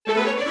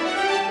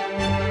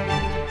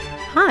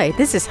Hi,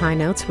 this is High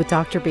Notes with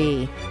Dr.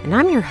 B, and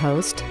I'm your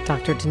host,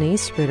 Dr.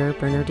 Denise Ritter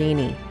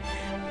Bernardini.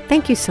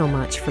 Thank you so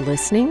much for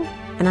listening,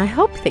 and I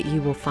hope that you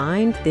will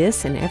find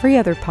this and every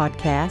other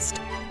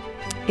podcast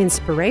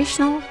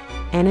inspirational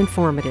and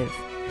informative.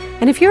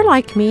 And if you're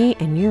like me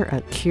and you're a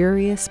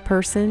curious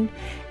person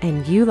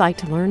and you like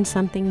to learn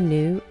something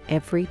new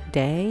every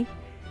day,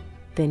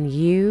 then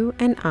you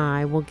and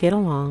I will get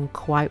along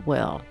quite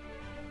well.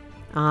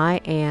 I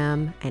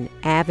am an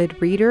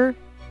avid reader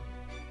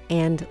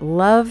and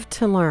love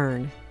to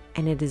learn,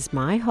 and it is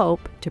my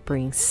hope to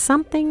bring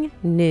something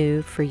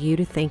new for you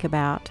to think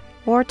about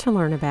or to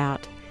learn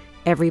about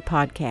every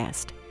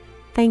podcast.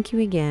 Thank you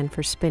again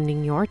for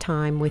spending your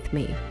time with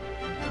me.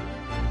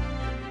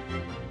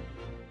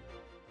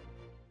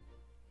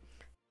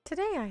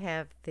 Today I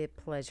have the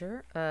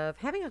pleasure of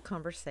having a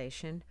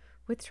conversation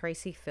with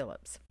Tracy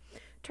Phillips.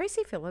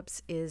 Tracy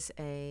Phillips is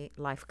a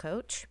life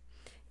coach,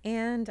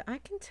 and I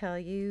can tell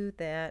you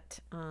that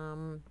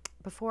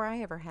before I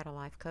ever had a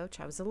life coach,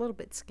 I was a little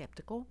bit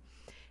skeptical,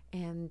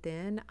 and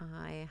then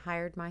I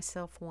hired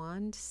myself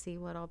one to see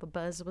what all the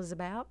buzz was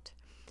about,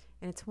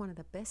 and it's one of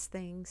the best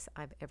things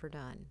I've ever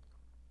done.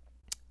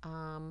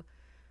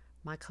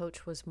 My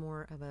coach was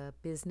more of a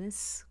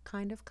business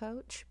kind of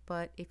coach,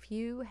 but if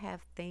you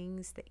have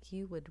things that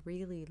you would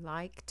really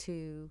like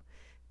to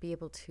be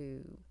able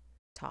to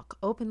talk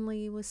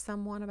openly with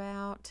someone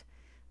about,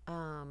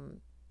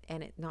 and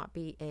it not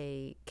be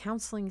a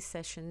counseling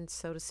session,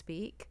 so to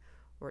speak,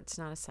 or it's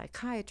not a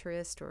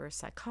psychiatrist or a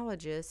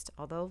psychologist,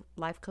 although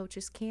life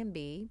coaches can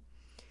be,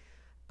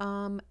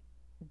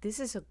 this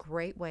is a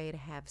great way to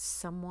have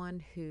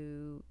someone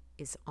who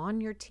is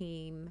on your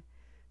team,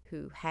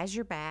 who has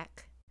your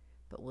back,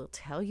 but will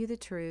tell you the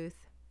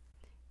truth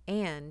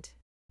and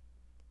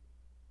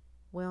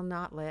will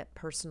not let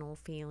personal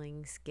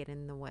feelings get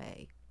in the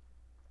way.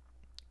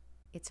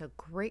 It's a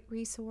great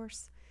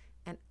resource,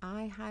 and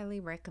I highly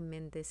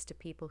recommend this to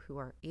people who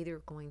are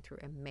either going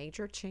through a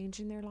major change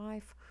in their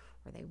life,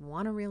 or they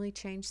want to really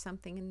change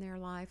something in their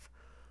life,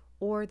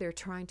 or they're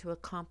trying to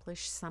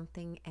accomplish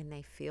something and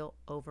they feel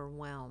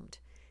overwhelmed.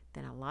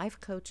 Then a life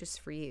coach is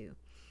for you.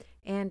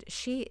 And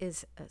she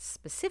is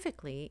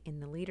specifically in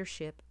the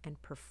leadership and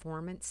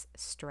performance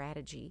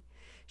strategy.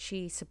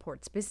 She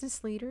supports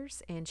business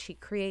leaders, and she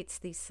creates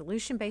these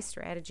solution-based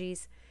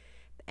strategies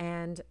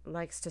and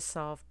likes to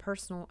solve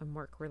personal and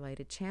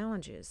work-related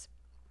challenges.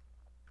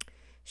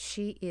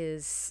 She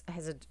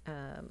has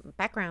a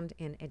background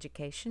in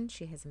education.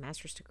 She has a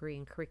master's degree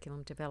in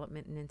curriculum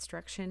development and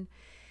instruction,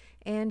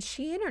 and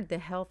she entered the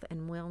health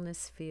and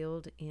wellness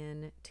field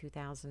in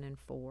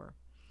 2004.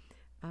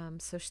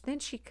 Then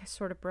she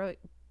sort of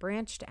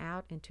branched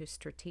out into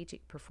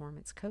strategic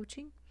performance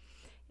coaching,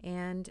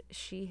 and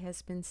she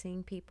has been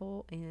seeing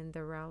people in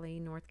the Raleigh,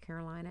 North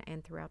Carolina,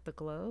 and throughout the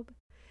globe,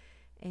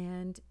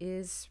 and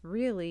is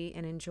really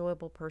an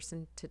enjoyable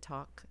person to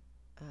talk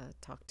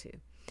to.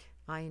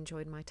 I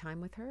enjoyed my time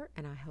with her,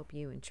 and I hope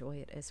you enjoy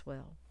it as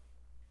well.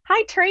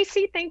 Hi,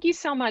 Tracy. Thank you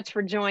so much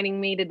for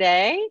joining me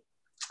today.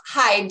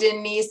 Hi,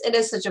 Denise. It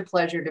is such a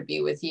pleasure to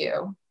be with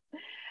you.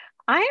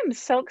 I am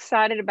so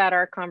excited about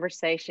our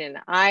conversation.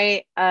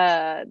 I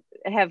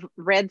have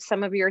read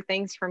some of your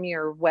things from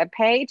your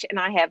webpage, and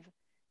I have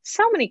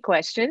so many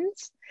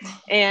questions,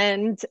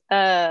 and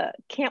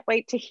can't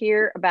wait to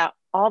hear about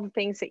all the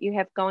things that you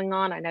have going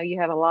on. I know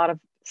you have a lot of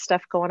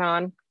stuff going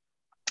on.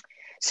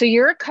 So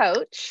you're a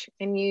coach,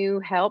 and you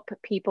help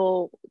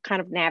people kind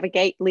of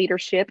navigate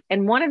leadership.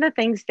 And one of the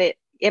things that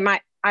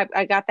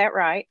I got that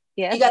right?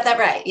 Yes. You got that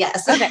right.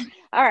 Yes. Okay.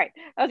 All right.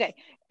 Okay.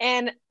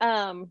 And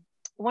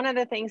one of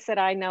the things that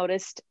I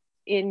noticed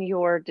in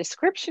your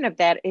description of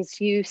that is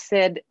you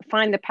said,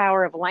 find the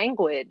power of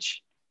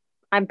language.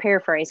 I'm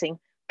paraphrasing.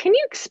 Can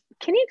you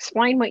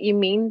explain what you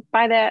mean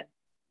by that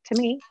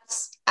to me?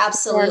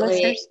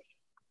 Absolutely.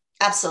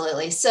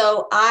 Absolutely.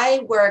 So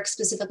I work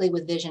specifically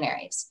with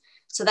visionaries.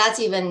 So that's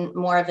even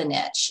more of a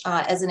niche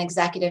as an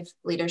executive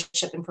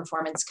leadership and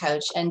performance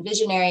coach. And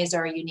visionaries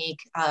are a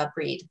unique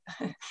breed.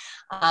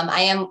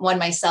 I am one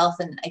myself,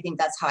 and I think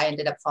that's how I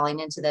ended up falling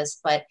into this.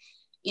 But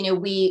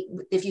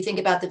if you think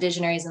about the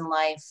visionaries in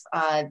life,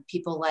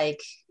 people like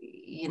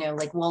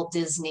Walt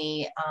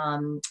Disney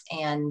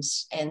and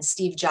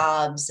Steve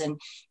Jobs,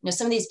 and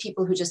some of these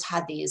people who just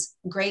had these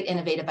great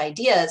innovative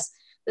ideas.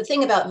 The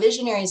thing about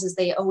visionaries is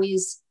they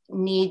always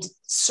need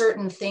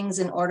certain things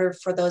in order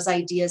for those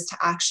ideas to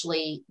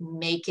actually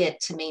make it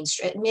to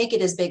mainstream, make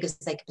it as big as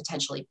they could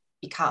potentially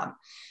become.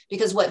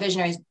 Because what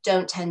visionaries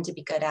don't tend to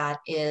be good at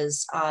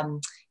is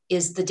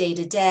the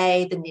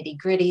day-to-day, the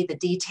nitty-gritty, the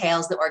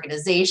details, the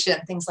organization,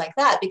 things like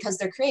that, because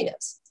they're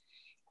creatives.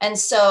 And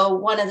so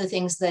one of the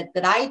things that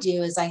I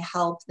do is I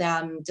help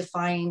them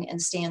define and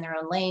stay in their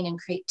own lane and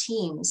create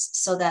teams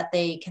so that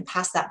they can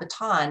pass that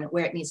baton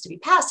where it needs to be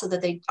passed, so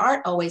that they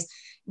aren't always,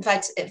 in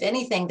fact, if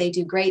anything, they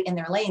do great in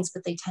their lanes,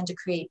 but they tend to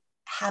create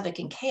havoc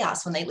and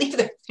chaos when they leave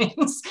their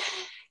things.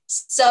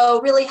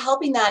 So really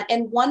helping that.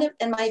 And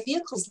my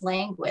vehicle's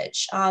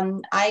language.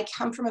 I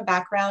come from a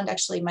background,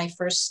 actually, my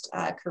first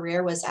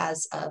career was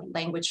as a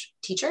language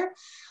teacher.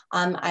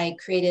 I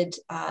created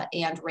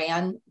and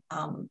ran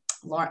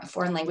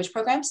foreign language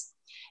programs.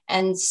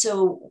 And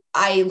so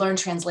I learned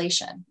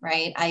translation,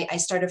 right? I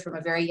started from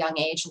a very young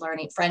age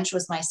learning. French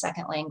was my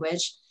second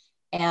language.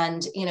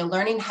 And,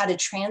 learning how to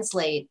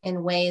translate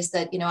in ways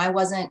that, I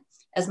wasn't,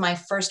 as my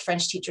first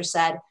French teacher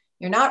said,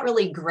 you're not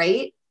really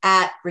great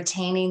at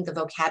retaining the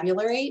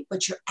vocabulary,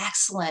 but you're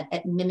excellent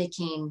at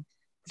mimicking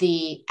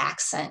the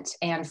accent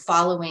and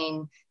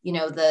following,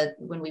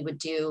 when we would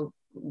do,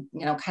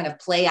 kind of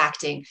play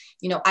acting,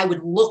 I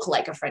would look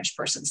like a French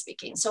person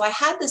speaking. So I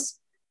had this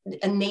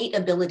innate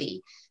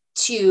ability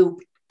to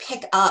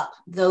pick up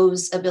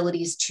those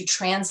abilities to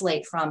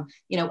translate from,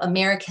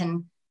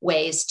 American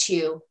ways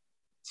to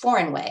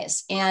foreign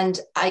ways. And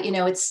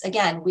it's,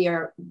 again, we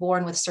are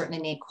born with certain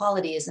innate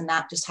qualities, and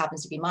that just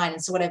happens to be mine.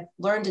 And so what I've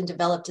learned and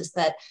developed is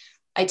that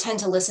I tend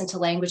to listen to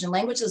language, and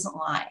language doesn't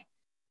lie,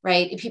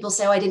 right? If people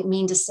say, oh, I didn't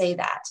mean to say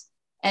that.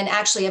 And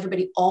actually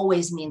everybody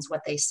always means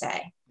what they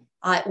say.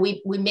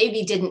 We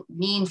maybe didn't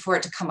mean for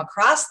it to come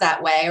across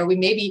that way, or we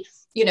maybe,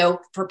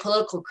 for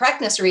political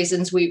correctness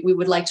reasons, we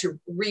would like to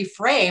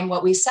reframe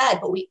what we said,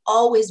 but we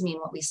always mean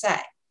what we say.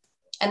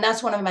 And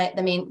that's one of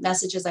the main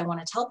messages I want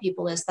to tell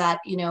people is that,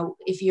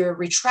 if you're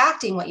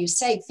retracting what you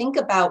say, think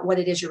about what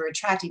it is you're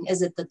retracting.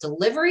 Is it the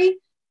delivery?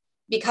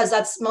 Because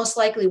that's most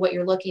likely what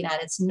you're looking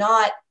at. It's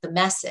not the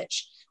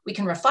message. We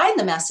can refine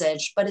the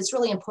message, but it's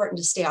really important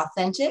to stay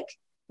authentic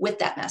with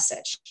that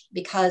message,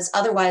 because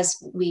otherwise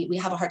we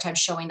have a hard time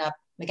showing up,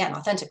 again,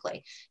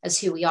 authentically as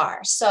who we are.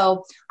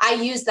 So I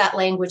use that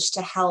language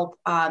to help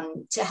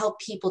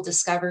people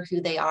discover who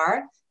they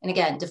are. And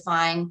again,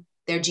 define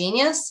their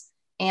genius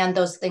and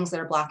those things that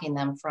are blocking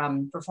them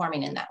from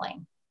performing in that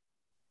lane.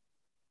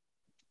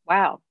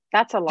 Wow,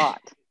 that's a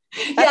lot.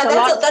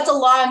 That's a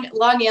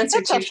long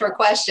answer to a short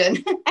question.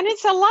 And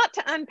it's a lot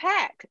to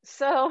unpack.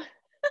 So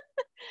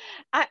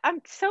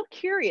I'm so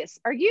curious.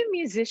 Are you a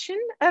musician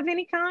of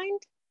any kind?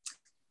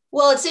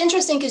 Well, it's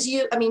interesting because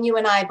you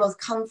and I both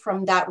come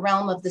from that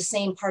realm of the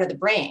same part of the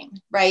brain,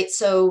 right?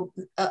 So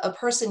a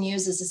person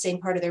uses the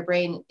same part of their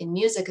brain in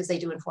music as they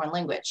do in foreign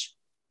language.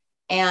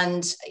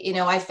 And,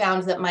 I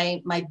found that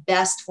my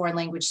best foreign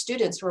language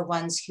students were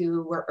ones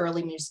who were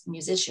early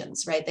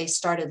musicians, right? They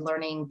started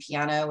learning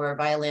piano or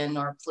violin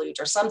or flute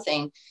or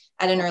something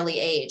at an early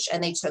age.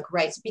 And they took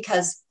rights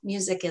because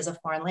music is a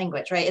foreign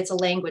language, right? It's a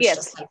language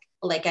just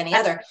like any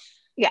other.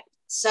 Yeah.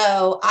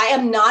 So I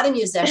am not a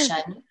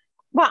musician.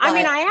 Well,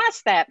 I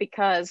asked that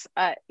because,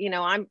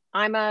 I'm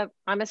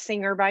a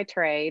singer by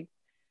trade,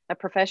 a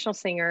professional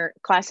singer,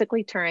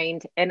 classically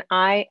trained, and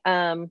I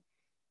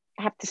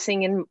have to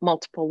sing in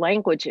multiple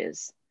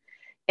languages,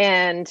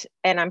 and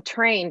I'm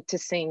trained to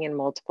sing in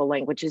multiple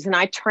languages, and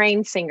I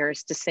train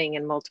singers to sing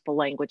in multiple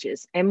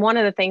languages. And one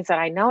of the things that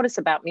I notice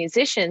about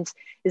musicians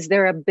is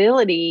their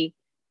ability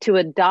to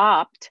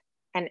adopt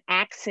an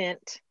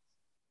accent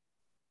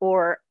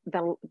or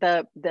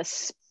the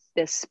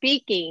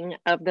speaking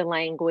of the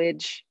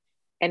language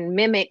and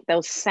mimic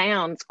those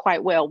sounds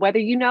quite well. Whether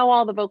you know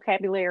all the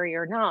vocabulary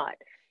or not,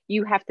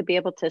 you have to be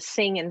able to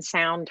sing and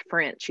sound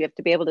French. You have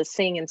to be able to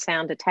sing and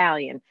sound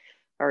Italian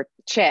or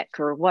Czech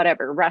or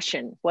whatever,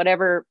 Russian,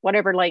 whatever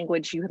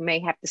language you may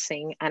have to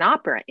sing an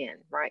opera in,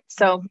 right?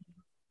 So,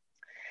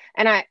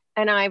 and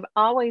I've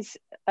always,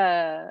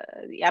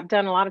 I've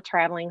done a lot of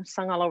traveling,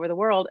 sung all over the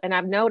world. And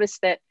I've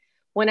noticed that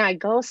when I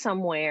go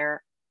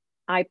somewhere,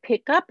 I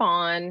pick up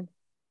on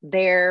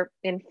their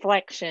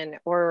inflection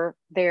or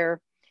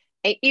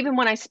even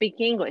when I speak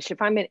English.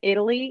 If I'm in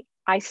Italy,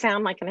 I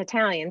sound like an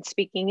Italian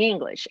speaking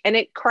English, and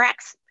it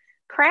cracks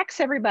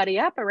everybody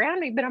up around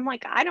me. But I'm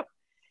like, I don't,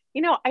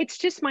 it's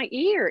just my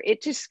ear.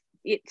 It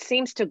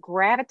seems to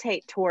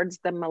gravitate towards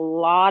the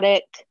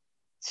melodic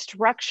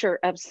structure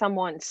of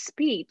someone's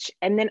speech,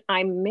 and then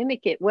I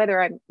mimic it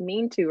whether I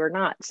mean to or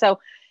not. So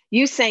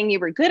you saying you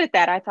were good at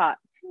that, I thought,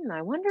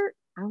 I wonder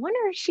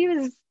if she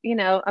was,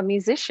 a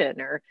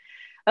musician or,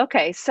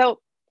 okay. So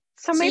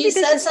maybe you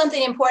said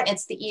something important.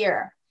 It's the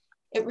ear.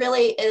 It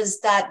really is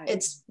that.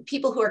 It's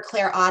people who are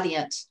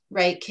clairaudient,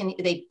 right?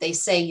 They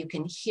say you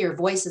can hear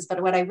voices,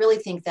 but what I really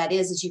think that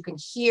is you can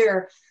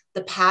hear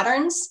the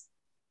patterns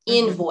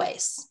in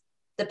voice,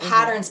 the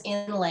patterns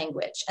in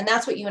language. And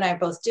that's what you and I are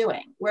both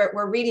doing.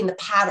 We're reading the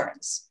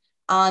patterns.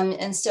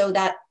 And so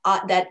that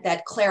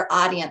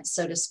clairaudience,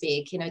 so to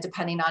speak,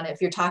 depending on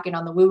if you're talking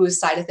on the woo-woo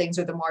side of things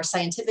or the more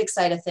scientific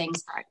side of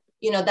things,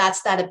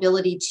 that's that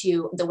ability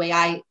to, the way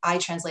I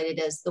translate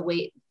it is the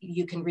way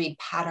you can read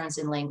patterns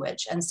in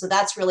language. And so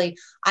that's really,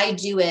 I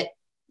do it,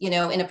 in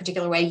a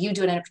particular way, you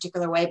do it in a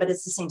particular way, but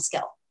it's the same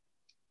skill.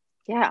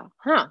 Yeah.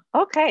 Huh.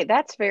 Okay.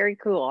 That's very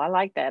cool. I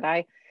like that.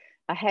 I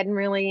hadn't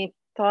really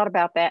thought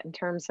about that in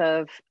terms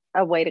of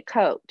a way to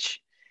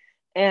coach.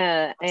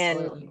 And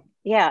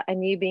yeah.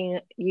 And you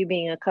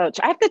being a coach,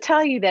 I have to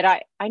tell you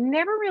that I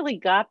never really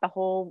got the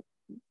whole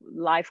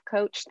life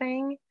coach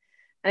thing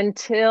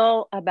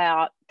until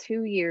about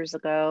 2 years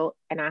ago.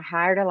 And I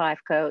hired a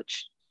life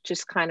coach,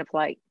 just kind of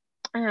like,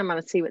 I'm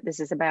going to see what this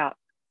is about.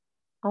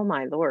 Oh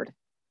my Lord.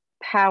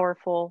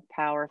 Powerful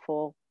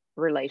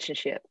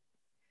relationship.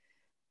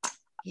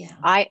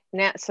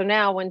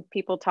 Now when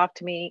people talk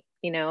to me,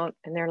 and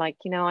they're like,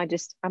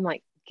 I'm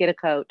like, get a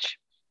coach,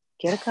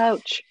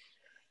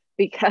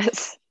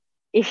 because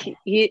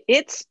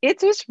it's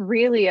just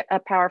really a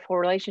powerful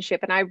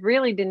relationship. And I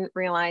really didn't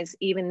realize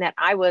even that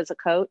I was a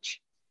coach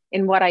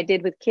in what I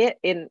did with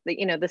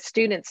the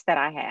students that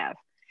I have,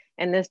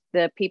 and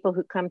the people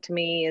who come to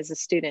me as a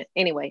student.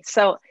 Anyway,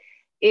 so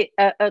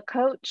a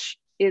coach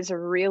is a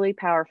really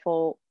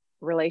powerful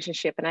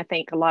relationship. And I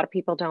think a lot of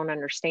people don't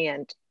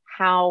understand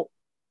how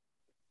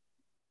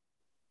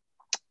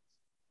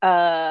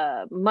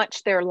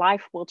much their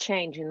life will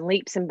change in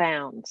leaps and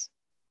bounds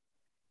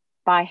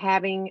by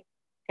having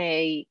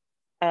a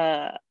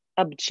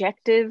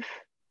objective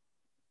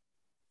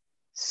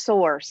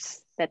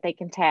source that they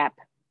can tap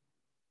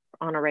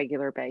on a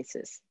regular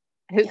basis,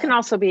 who can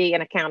also be an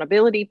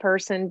accountability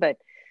person, but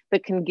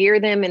can gear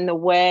them in the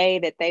way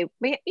that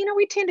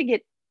we tend to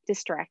get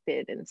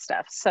distracted and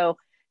stuff. So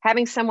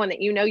having someone that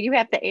you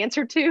have to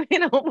answer to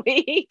in a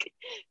week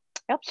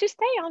helps you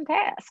stay on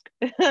task.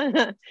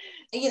 And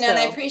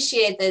I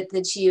appreciate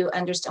that you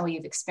understand, well,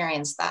 you've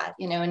experienced that,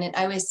 and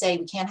I always say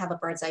we can't have a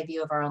bird's eye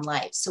view of our own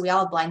life. So we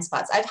all have blind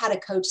spots. I've had a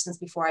coach since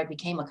before I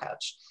became a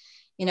coach.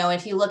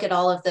 If you look at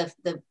all of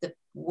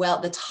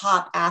the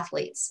top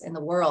athletes in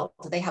the world,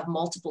 they have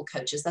multiple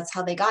coaches. That's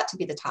how they got to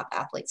be the top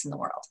athletes in the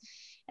world.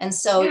 And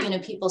so,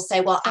 people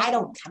say, well, I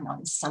don't come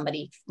on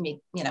somebody,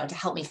 to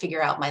help me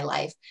figure out my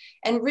life.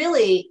 And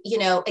really,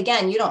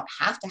 again, you don't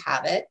have to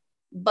have it.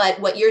 But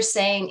what you're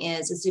saying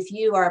is if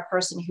you are a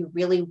person who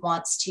really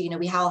wants to,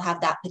 we all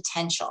have that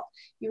potential.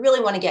 You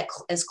really want to get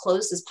as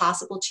close as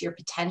possible to your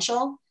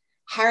potential.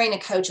 Hiring a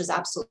coach is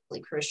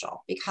absolutely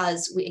crucial,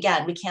 because we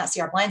can't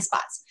see our blind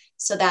spots.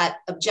 So that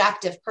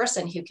objective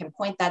person who can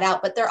point that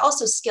out, but they're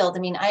also skilled. I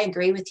mean, I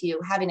agree with you,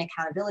 having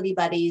accountability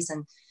buddies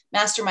and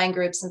mastermind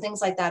groups and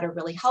things like that are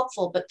really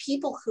helpful, but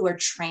people who are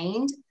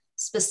trained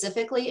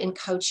specifically in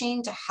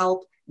coaching to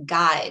help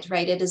guide,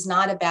 right? It is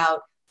not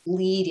about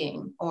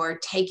leading or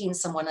taking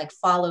someone like,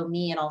 follow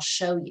me and I'll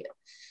show you.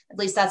 At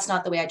least that's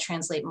not the way I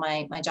translate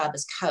my job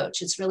as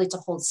coach. It's really to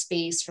hold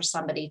space for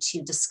somebody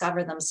to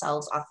discover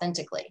themselves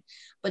authentically.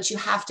 But you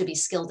have to be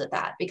skilled at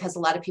that, because a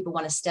lot of people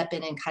want to step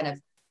in and kind of,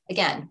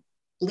 again,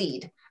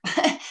 lead.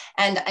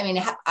 And I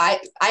mean, I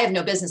have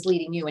no business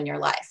leading you in your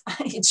life.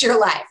 It's your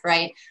life,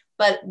 right?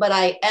 But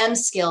I am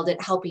skilled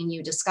at helping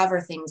you discover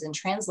things and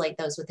translate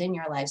those within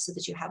your life so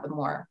that you have a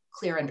more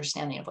clear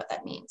understanding of what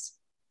that means.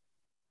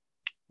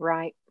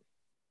 Right.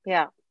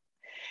 Yeah.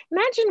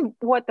 Imagine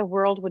what the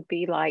world would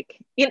be like.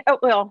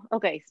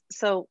 Okay.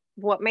 So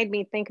what made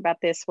me think about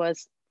this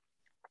was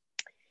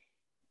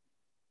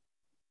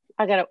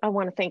I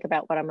want to think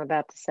about what I'm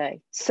about to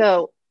say.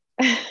 So,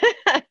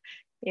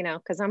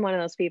 because I'm one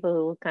of those people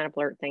who kind of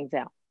blurt things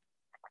out.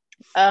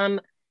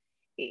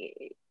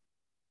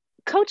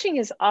 Coaching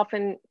is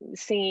often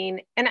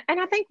seen, and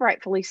I think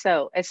rightfully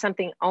so, as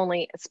something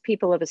only as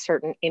people of a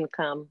certain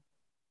income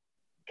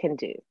can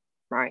do,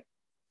 right?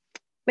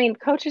 I mean,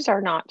 coaches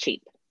are not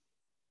cheap.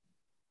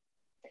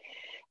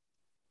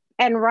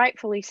 And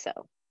rightfully so.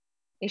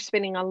 You're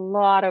spending a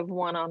lot of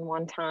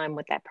one-on-one time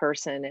with that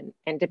person.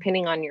 And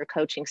depending on your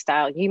coaching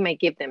style, you may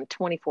give them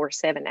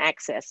 24/7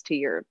 access to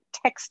your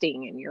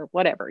texting and your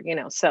whatever,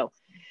 So,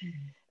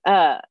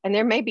 and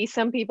there may be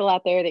some people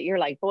out there that you're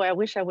like, boy, I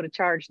wish I would have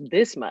charged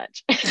this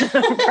much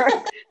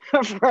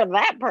for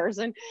that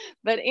person.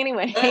 But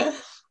anyway,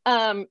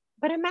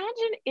 but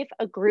imagine if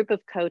a group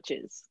of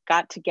coaches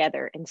got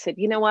together and said,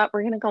 you know what,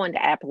 we're going to go into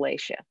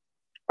Appalachia,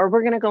 or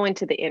we're going to go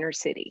into the inner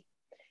city,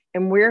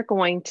 and we're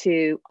going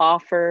to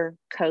offer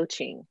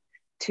coaching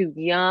to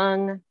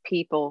young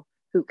people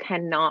who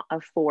cannot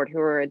afford, who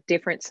are a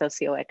different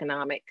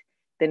socioeconomic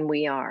than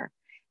we are.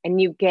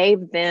 And you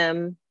gave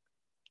them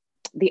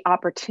the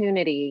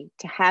opportunity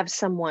to have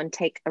someone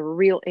take a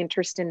real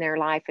interest in their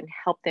life and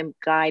help them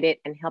guide it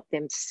and help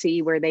them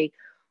see where they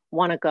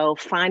want to go,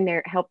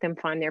 help them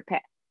find their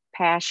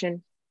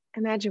passion.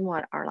 Imagine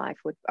what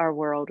our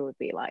world would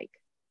be like.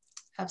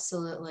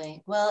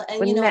 Absolutely. Well, and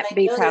Wouldn't that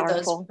be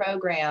powerful? Those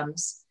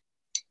programs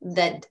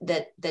that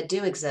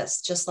do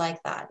exist just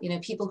like that,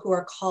 people who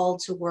are called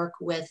to work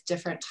with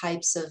different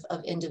types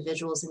of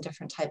individuals in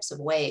different types of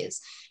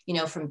ways,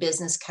 from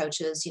business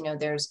coaches,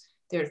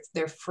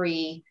 they're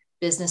free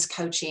business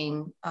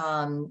coaching,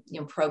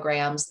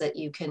 programs that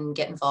you can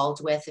get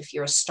involved with if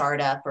you're a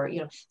startup, or,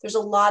 there's a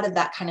lot of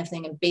that kind of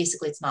thing. And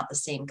basically it's not the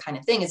same kind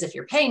of thing as if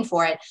you're paying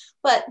for it,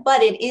 but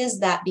it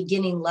is that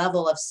beginning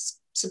level of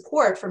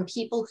support from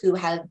people who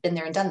have been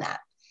there and done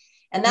that.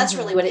 And that's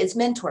really what it's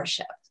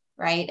mentorship,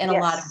 right? In a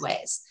lot of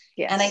ways.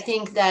 Yes. And I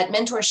think that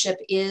mentorship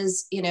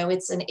is,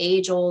 it's an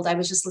age old, I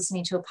was just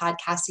listening to a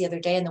podcast the other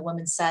day, and the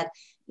woman said,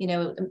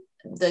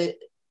 the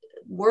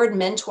word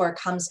mentor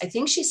comes, I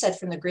think she said,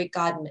 from the Greek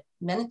god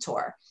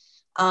Minotaur.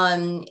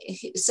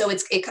 So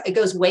it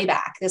goes way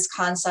back, this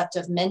concept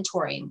of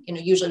mentoring,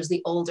 usually it was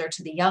the older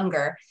to the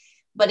younger.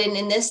 But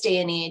in this day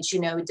and age,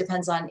 it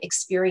depends on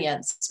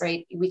experience,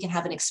 right? We can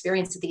have an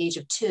experience at the age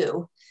of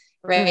 2,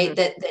 right? Mm-hmm.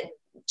 That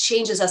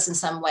changes us in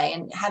some way.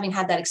 And having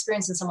had that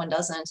experience and someone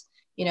doesn't,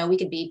 we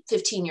could be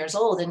 15 years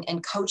old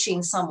and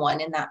coaching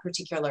someone in that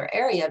particular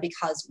area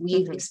because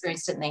we've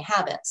experienced it and they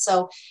haven't.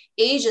 So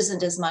age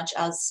isn't as much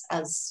as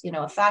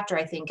a factor,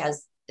 I think,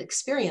 as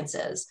experience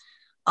is.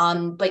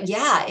 But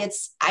yeah,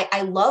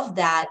 I love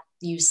that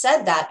you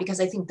said that, because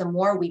I think the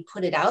more we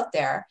put it out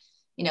there,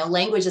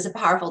 language is a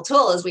powerful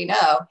tool, as we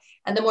know.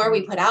 And the more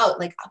we put out,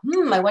 like,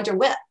 I wonder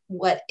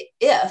what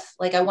if,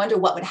 like, I wonder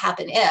what would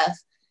happen if.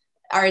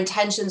 Our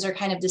intentions are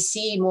kind of to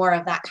see more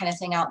of that kind of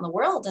thing out in the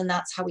world. And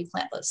that's how we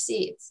plant those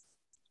seeds.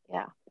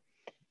 Yeah.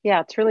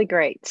 Yeah. It's really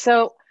great.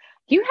 So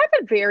you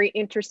have a very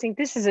interesting,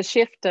 this is a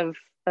shift of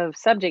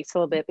subjects a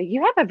little bit, but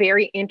you have a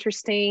very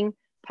interesting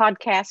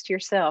podcast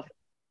yourself.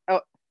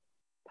 Oh,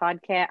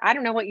 podcast. I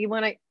don't know what you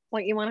want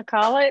to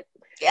call it.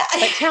 Yeah.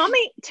 But tell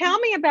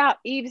me about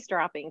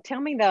eavesdropping.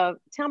 Tell me the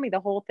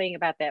whole thing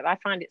about that. I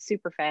find it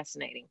super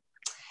fascinating.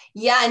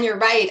 Yeah. And you're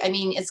right. I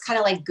mean, it's kind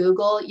of like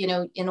Google,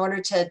 in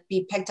order to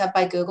be picked up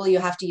by Google, you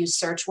have to use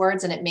search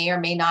words, and it may or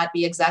may not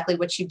be exactly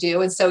what you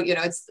do. And so,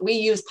 we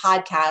use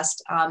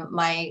podcast.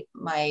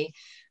 My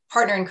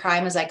partner in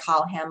crime, as I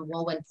call him,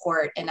 Wilwyn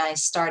Port, and I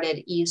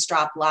started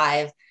Eavesdrop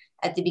Live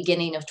at the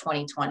beginning of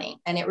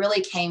 2020. And it really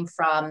came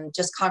from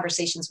just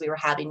conversations we were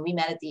having. We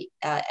met at the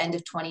end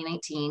of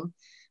 2019.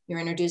 We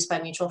were introduced by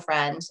a mutual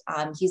friend.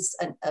 He's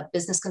a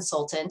business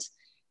consultant.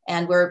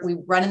 And we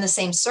run in the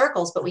same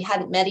circles, but we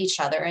hadn't met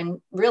each other.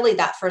 And really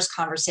that first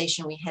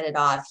conversation, we hit it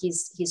off.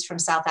 He's from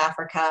South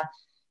Africa.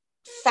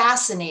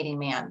 Fascinating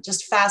man,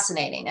 just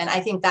fascinating. And I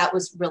think that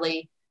was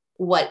really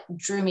what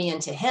drew me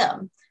into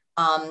him.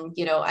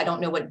 I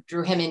don't know what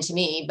drew him into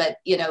me, but,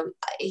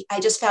 I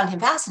just found him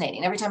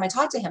fascinating. Every time I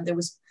talked to him, there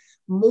was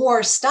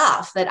more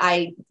stuff that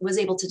I was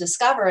able to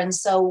discover. And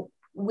so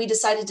we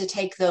decided to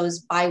take those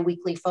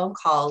bi-weekly phone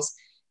calls.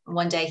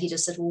 One day he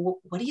just said, well,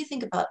 what do you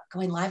think about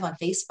going live on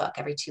Facebook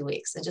every 2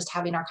 weeks and just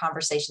having our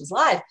conversations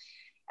live?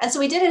 And so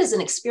we did it as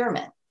an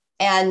experiment.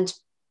 And,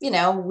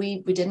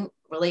 we didn't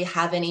really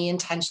have any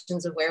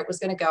intentions of where it was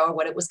going to go or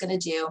what it was going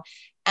to do.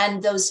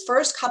 And those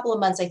first couple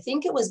of months, I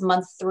think it was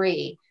month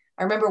 3,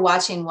 I remember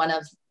watching one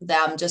of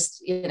them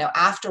just,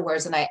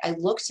 afterwards. And I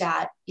looked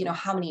at,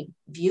 how many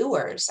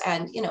viewers,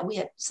 and, we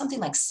had something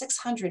like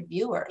 600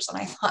 viewers. And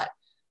I thought,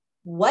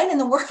 what in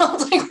the world?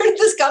 Like, where did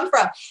this come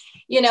from?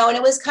 And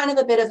it was kind of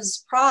a bit of a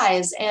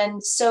surprise.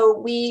 And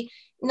so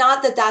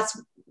not that that's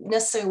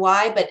necessarily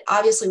why, but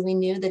obviously we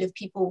knew that if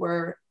people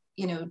were,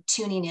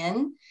 tuning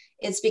in,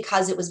 it's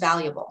because it was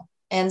valuable.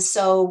 And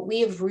so we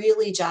have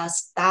really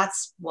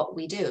that's what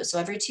we do. So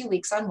every 2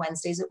 weeks on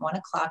Wednesdays at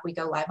 1:00, we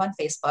go live on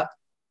Facebook,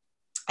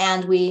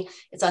 and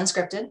it's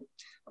unscripted.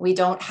 We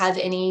don't have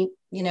any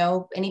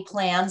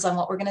plans on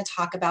what we're going to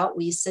talk about.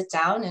 We sit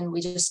down and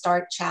we just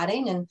start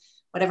chatting, and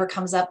whatever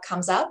comes up,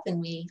 and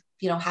we,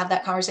 have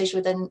that conversation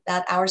within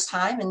that hour's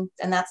time.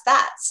 And that's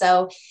that.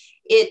 So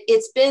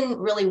it's been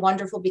really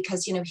wonderful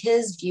because,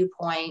 his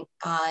viewpoint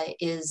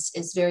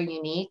is very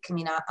unique. I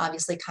mean,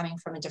 obviously coming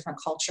from a different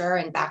culture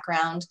and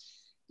background,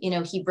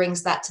 he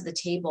brings that to the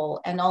table.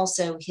 And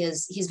also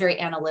he's very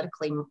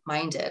analytically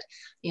minded.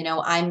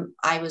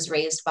 I was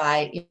raised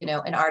by,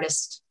 an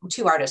artist,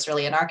 2 artists,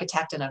 really, an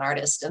architect and an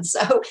artist. And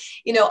so,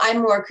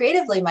 I'm more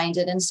creatively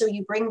minded. And so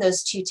you bring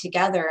those two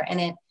together, and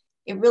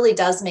it really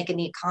does make a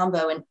neat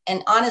combo.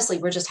 And honestly,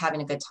 we're just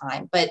having a good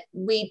time, but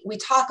we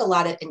talk a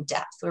lot in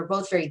depth. We're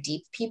both very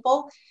deep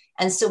people.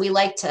 And so we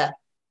like to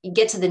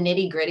get to the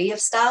nitty gritty of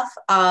stuff.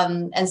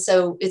 And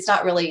so it's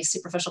not really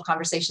superficial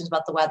conversations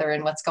about the weather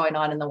and what's going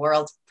on in the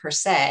world per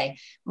se,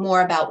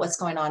 more about what's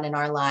going on in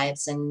our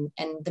lives and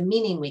the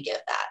meaning we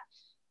give that.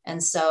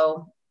 And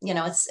so,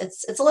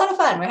 it's a lot of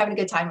fun. We're having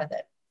a good time with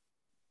it.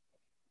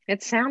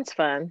 It sounds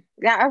fun.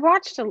 Yeah. I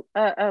watched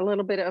a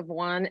little bit of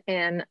one,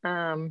 and,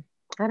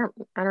 I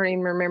don't even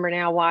remember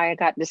now why I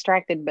got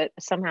distracted, but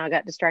somehow I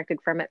got distracted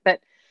from it. But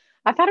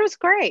I thought it was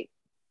great.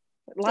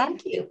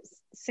 Thank you.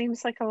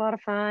 Seems like a lot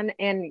of fun.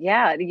 And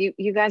yeah,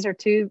 you guys are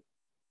two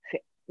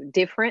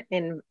different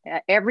in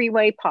every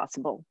way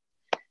possible.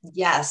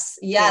 Yes.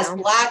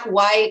 Black,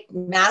 white,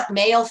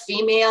 male,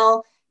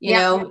 female,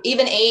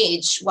 even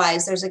age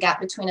wise, there's a gap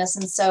between us.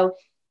 And so,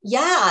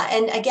 yeah.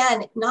 And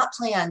again, not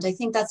planned. I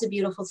think that's a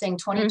beautiful thing.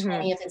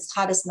 2020, if it's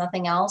taught us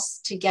nothing else,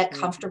 to get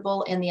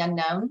comfortable in the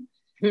unknown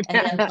and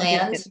the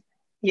unplanned.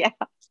 Yeah.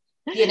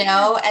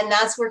 And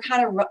that's, we're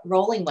kind of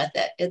rolling with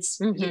it. It's,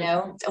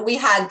 we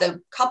had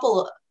the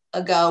couple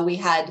ago, we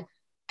had,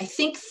 I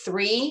think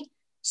 3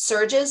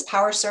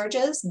 power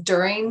surges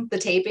during the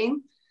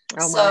taping.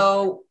 Oh,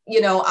 so,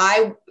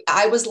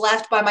 I was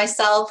left by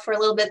myself for a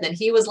little bit, then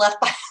he was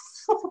left by,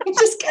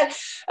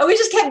 we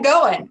just kept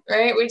going,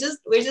 right? We just,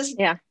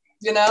 yeah.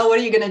 What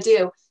are you going to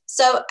do?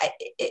 So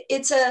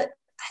it's a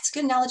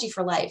good analogy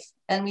for life.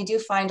 And we do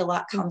find a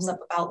lot comes up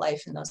about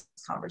life in those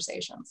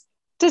conversations.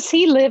 Does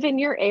he live in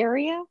your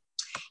area?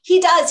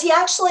 He does. He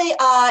actually,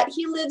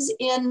 he lives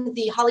in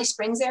the Holly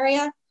Springs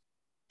area.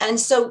 And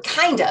so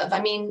kind of,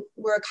 I mean,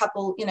 we're a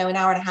couple, an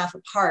hour and a half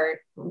apart.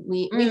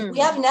 We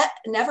have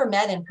never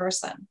met in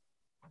person.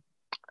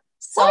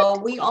 So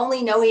we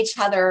only know each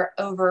other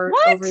over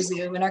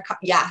Zoom and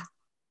yeah.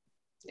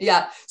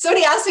 Yeah.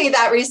 Somebody asked me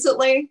that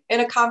recently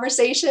in a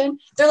conversation.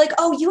 They're like,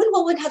 oh, you and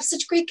Woolwin have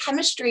such great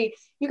chemistry.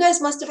 You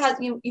guys must have had,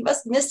 you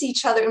must miss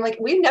each other. I'm like,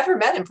 we've never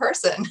met in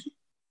person.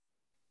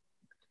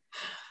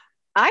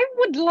 I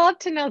would love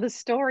to know the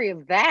story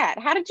of that.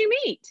 How did you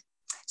meet?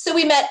 So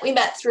we met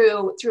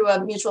through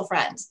a mutual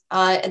friend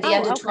at the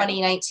end of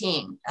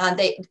 2019.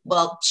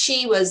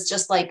 She was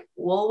just like,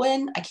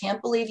 Woolwin, I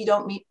can't believe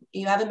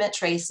you haven't met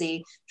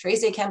Tracy.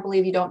 Tracy, I can't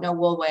believe you don't know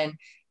Woolwin.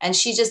 And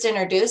she just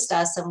introduced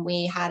us and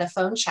we had a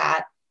phone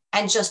chat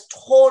and just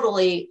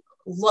totally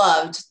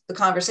loved the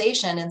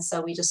conversation. And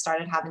so we just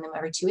started having them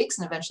every 2 weeks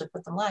and eventually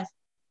put them live.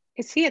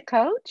 Is he a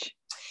coach?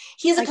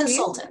 He's a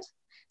consultant.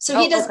 So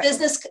he does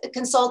business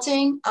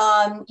consulting.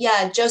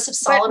 Joseph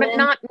Solomon. But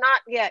not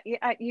yet.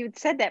 You'd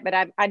said that, but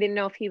I didn't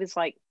know if he was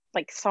like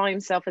saw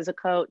himself as a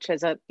coach,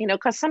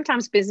 because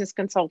sometimes business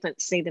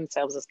consultants see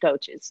themselves as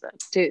coaches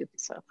too.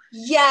 So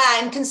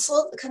yeah, and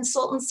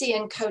consultancy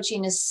and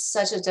coaching is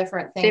such a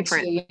different thing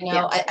too.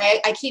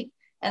 I keep,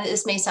 and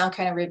this may sound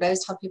kind of rude, but I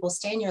always tell people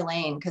stay in your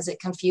lane because it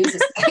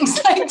confuses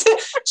things. Like,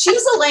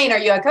 choose a lane. Are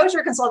you a coach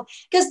or a consultant?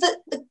 Because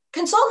the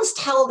consultants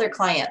tell their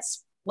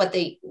clients what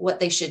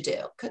they should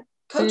do.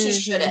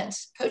 Coaches shouldn't.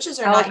 Coaches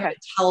are not here to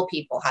tell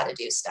people how to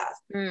do stuff.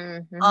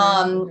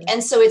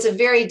 And so it's a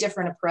very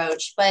different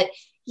approach. But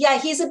yeah,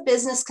 he's a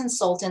business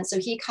consultant. So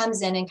he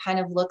comes in and kind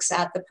of looks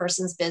at the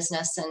person's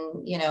business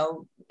and,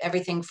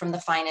 everything from the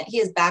finance. He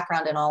has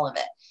background in all of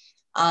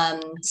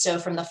it. So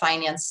from the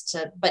finance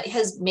but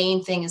his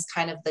main thing is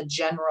kind of the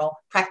general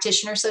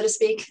practitioner, so to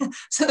speak.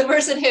 So the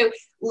person who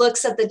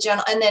looks at the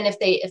general, and then if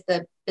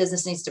the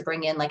business needs to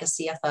bring in like a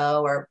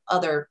CFO or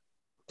other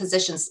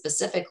positions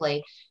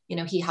specifically,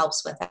 he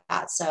helps with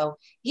that. So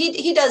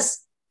he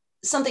does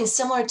something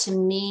similar to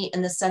me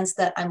in the sense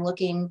that I'm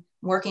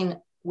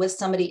working with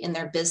somebody in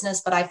their business,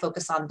 but I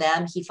focus on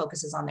them. He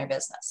focuses on their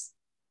business.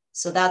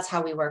 So that's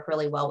how we work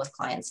really well with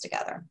clients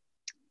together.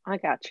 I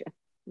got you.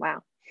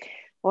 Wow.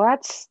 Well,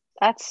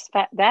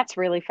 that's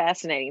really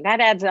fascinating. That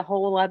adds a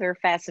whole other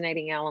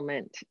fascinating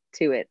element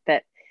to it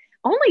that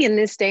only in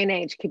this day and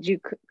age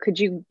could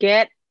you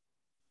get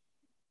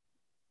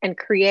and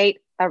create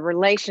a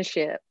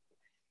relationship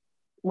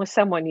with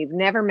someone you've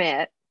never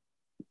met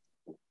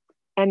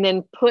and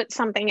then put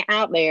something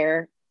out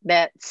there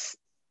that's,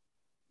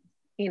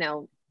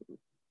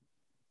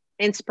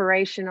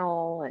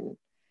 inspirational and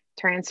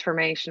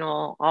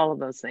transformational, all of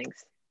those things.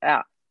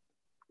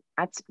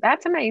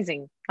 That's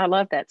amazing. I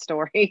love that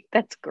story.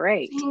 That's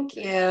great. Thank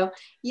you.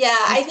 Yeah,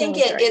 I think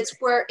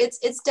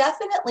it's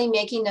definitely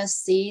making us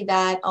see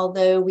that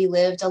although we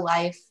lived a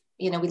life,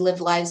 we lived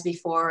lives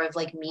before of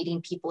like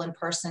meeting people in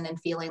person and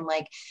feeling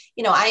like,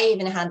 I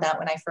even had that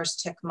when I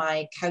first took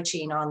my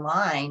coaching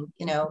online.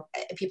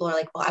 People are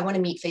like, well, I want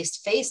to meet face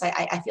to face.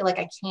 I feel like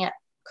I can't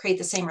create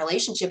the same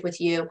relationship with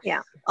you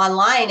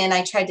online. And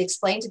I tried to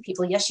explain to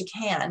people, yes, you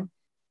can.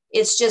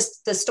 It's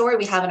just the story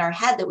we have in our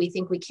head that we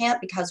think we can't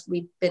because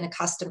we've been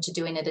accustomed to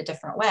doing it a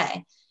different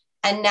way.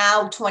 And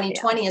now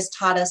 2020 has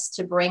taught us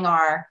to bring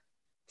our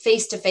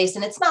face to face,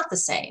 and it's not the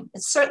same.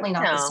 It's certainly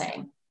not the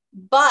same.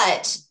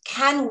 But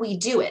can we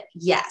do it?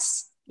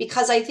 Yes,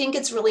 because I think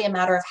it's really a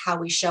matter of how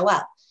we show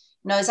up.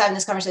 I was having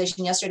this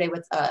conversation yesterday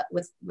with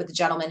the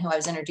gentleman who I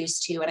was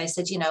introduced to, and I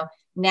said,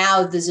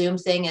 now the Zoom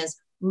thing is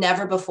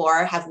never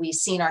before have we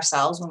seen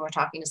ourselves when we're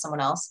talking to someone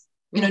else.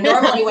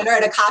 Normally when we're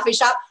at a coffee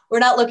shop, we're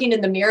not looking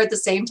in the mirror at the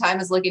same time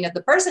as looking at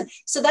the person.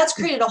 So that's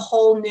created a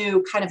whole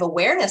new kind of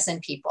awareness in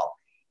people,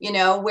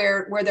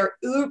 where they're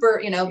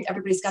uber,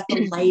 everybody's got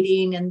the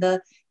lighting and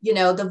the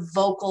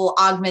vocal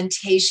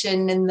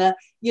augmentation and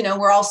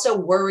we're also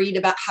worried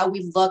about how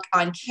we look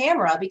on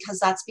camera because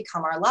that's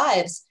become our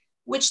lives,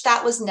 which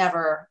that was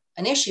never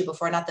an issue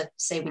before. Not to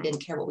say we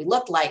didn't care what we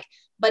looked like,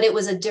 but it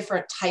was a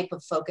different type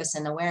of focus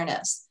and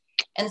awareness.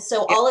 And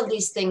so all of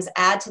these things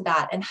add to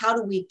that. And how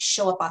do we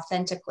show up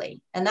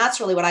authentically? And that's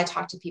really what I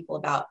talk to people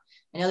about.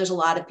 I know there's a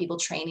lot of people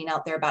training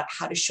out there about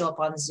how to show up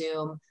on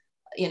Zoom,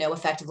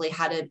 effectively,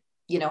 how to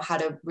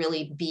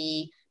really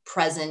be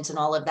present and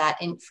all of that.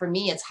 And for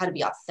me, it's how to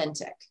be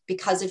authentic,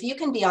 because if you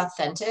can be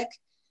authentic,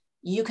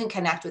 you can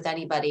connect with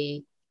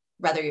anybody,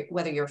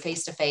 whether you're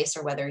face to face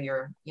or whether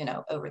you're,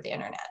 over the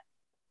internet.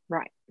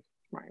 Right.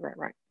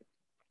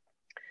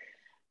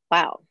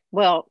 Wow.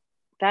 Well,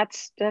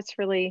 that's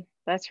really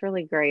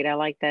great. I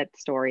like that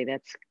story.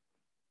 That's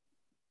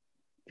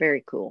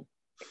very cool.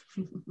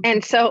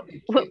 And so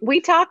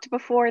we talked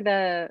before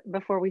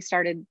we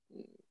started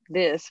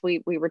this,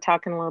 we were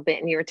talking a little bit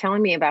and you were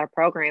telling me about a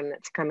program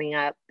that's coming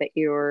up that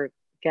you're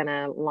going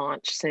to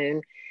launch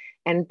soon.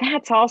 And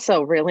that's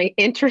also really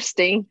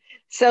interesting.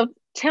 So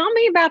tell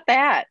me about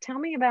that. Tell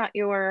me about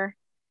your,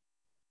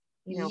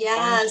 feng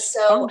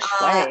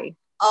shui.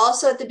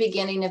 Also at the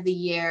beginning of the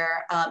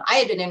year, I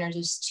had been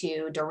introduced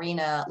to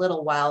Dorina a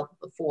little while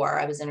before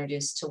I was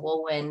introduced to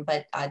Woolwin,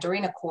 but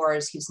Dorina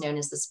Kors, who's known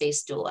as the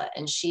Space Doula,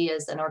 and she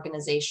is an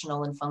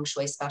organizational and feng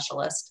shui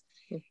specialist.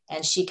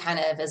 And she kind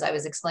of, as I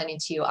was explaining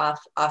to you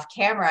off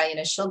camera,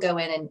 she'll go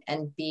in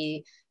and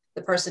be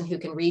the person who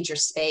can read your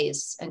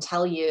space and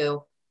tell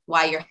you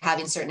why you're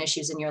having certain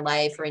issues in your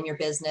life or in your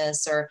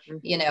business, or,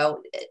 you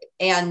know,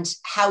 and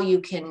how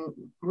you can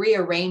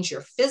rearrange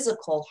your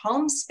physical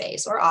home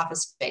space or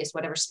office space,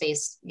 whatever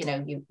space, you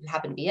know, you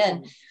happen to be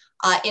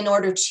in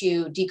order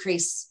to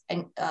decrease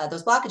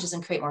those blockages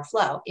and create more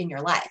flow in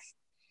your life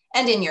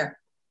and in your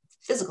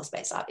physical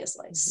space,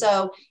 obviously.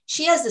 So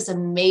she has this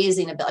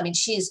amazing ability. I mean,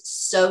 she's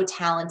so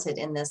talented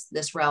in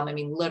this realm. I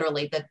mean,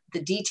 literally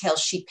the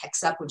details she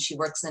picks up when she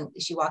walks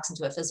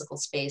into a physical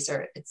space,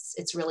 or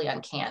it's really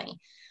uncanny.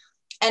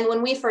 And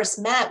when we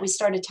first met, we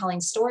started telling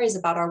stories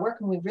about our work,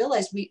 and we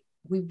realized we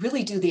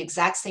really do the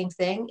exact same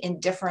thing in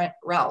different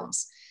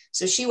realms.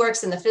 So she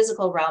works in the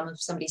physical realm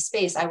of somebody's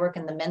space. I work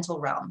in the mental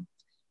realm,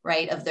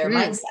 right, of their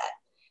mindset.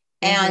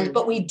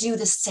 But we do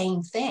the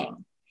same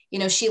thing. You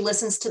know, she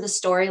listens to the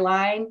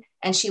storyline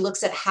and she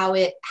looks at how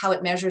it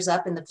measures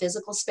up in the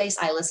physical space.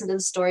 I listen to the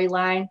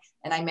storyline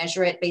and I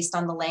measure it based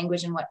on the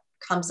language and what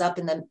comes up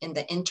in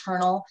the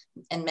internal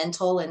and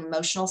mental and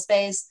emotional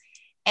space.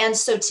 And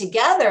so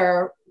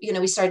together, you know,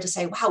 we started to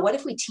say, wow, what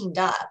if we teamed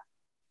up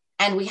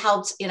and we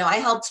helped, you know, I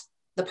helped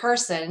the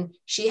person,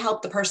 she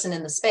helped the person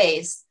in the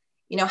space,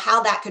 you know,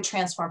 how that could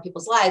transform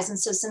people's lives. And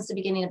so since the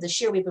beginning of this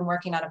year, we've been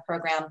working on a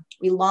program.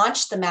 We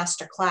launched the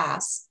master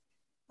class,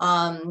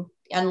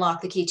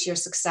 Unlock the Key to Your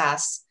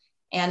Success.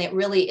 And it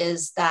really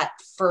is that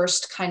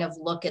first kind of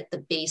look at the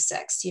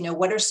basics. You know,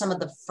 what are some of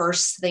the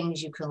first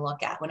things you can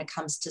look at when it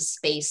comes to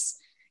space,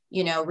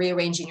 you know,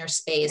 rearranging your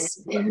space,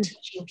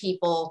 teaching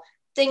people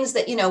things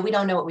that, you know, we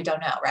don't know what we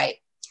don't know, right?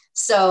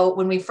 So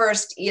when we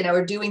first, you know,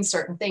 are doing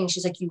certain things,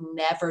 she's like, you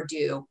never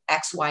do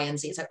X, Y, and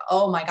Z. It's like,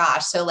 oh my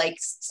gosh. So like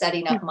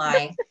setting up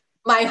my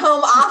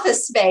home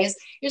office space,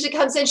 usually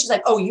comes in, she's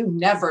like, oh, you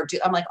never do.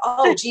 I'm like,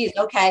 oh, geez,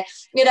 okay.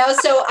 You know,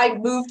 so I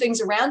move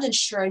things around, and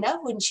sure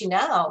enough, wouldn't you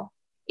know,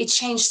 it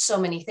changed so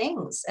many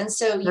things. And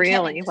so you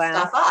can't make this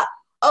stuff up.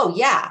 Oh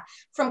yeah.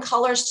 From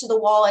colors to the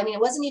wall. I mean, it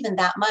wasn't even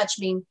that much.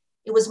 I mean,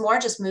 it was more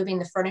just moving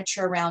the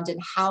furniture around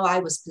and how I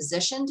was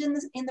positioned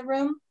in the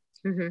room.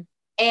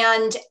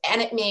 And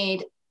it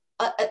made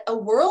a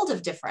world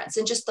of difference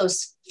in just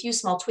those few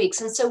small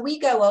tweaks. And so we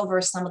go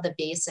over some of the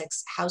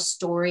basics, how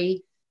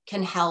story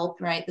can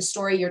help, right? The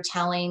story you're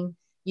telling,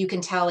 you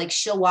can tell, like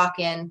she'll walk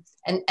in,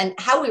 and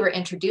how we were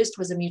introduced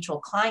was a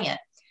mutual client.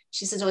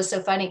 She says it was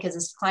so funny because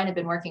this client had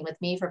been working with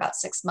me for about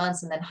 6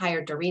 months and then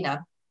hired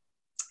Dorina.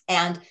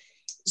 And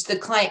the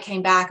client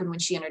came back, and when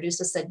she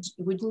introduced us, said,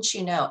 wouldn't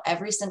you know,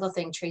 every single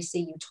thing, Tracy,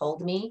 you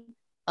told me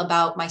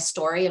about my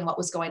story and what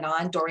was going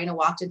on, Dorina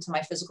walked into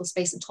my physical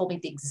space and told me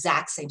the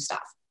exact same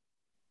stuff.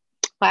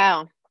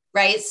 Wow.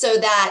 Right. So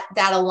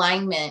that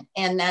alignment.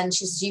 And then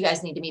she says, you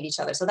guys need to meet each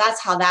other. So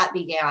that's how that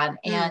began.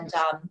 And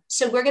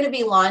so we're going to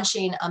be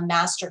launching a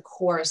master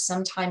course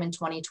sometime in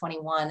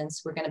 2021. And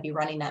so we're going to be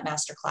running that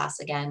master class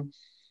again,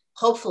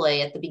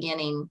 hopefully at the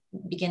beginning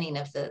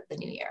of the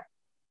new year.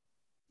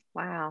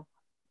 Wow.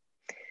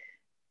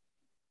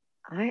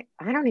 I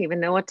don't even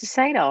know what to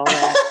say to all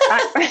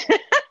that.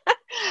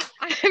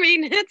 I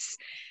mean,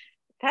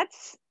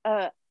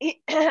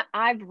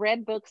 I've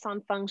read books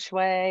on feng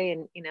shui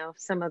and, you know,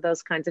 some of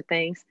those kinds of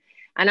things.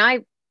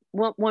 And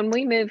when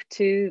we moved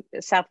to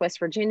Southwest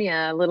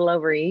Virginia a little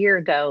over a year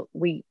ago,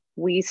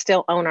 we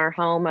still own our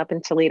home up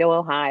in Toledo,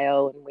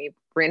 Ohio, and we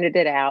rented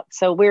it out.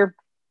 So we're,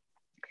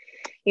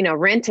 you know,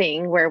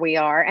 renting where we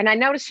are. And I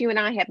noticed you and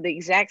I have the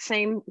exact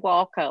same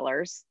wall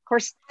colors. Of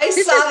course, I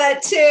saw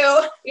that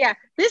too. Yeah.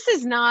 This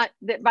is not,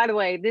 by the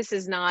way, this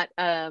is not,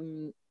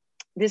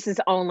 this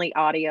is only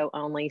audio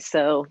only.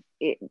 So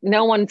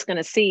no one's going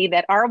to see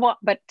that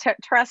but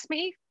trust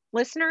me,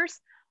 listeners,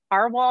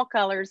 our wall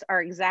colors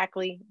are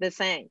exactly the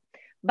same,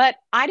 but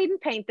I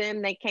didn't paint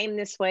them. They came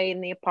this way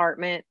in the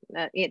apartment.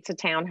 It's a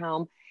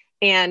townhome.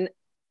 And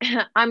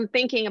I'm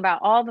thinking about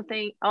all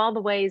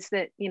the ways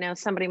that, you know,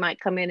 somebody might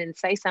come in and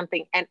say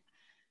something. And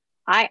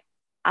I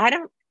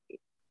don't,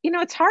 you know,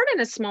 it's hard in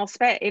a small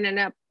space, in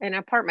an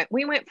apartment.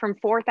 We went from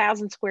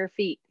 4,000 square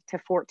feet to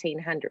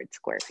 1,400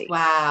 square feet.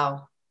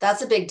 Wow.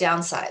 That's a big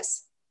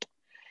downsize.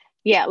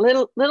 Yeah.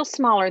 Little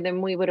smaller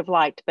than we would have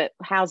liked, but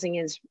housing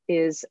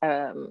is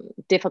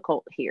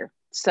difficult here.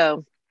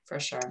 So for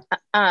sure.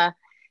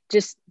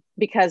 Just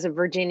because of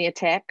Virginia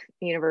Tech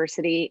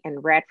University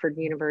and Radford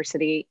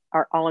University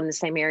are all in the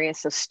same area.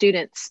 So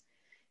students,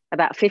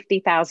 about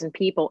 50,000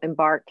 people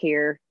embark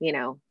here, you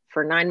know,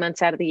 for 9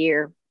 months out of the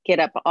year,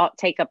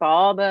 take up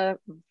all the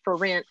for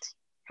rent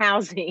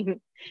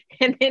housing,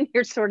 and then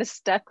you're sort of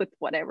stuck with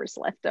whatever's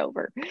left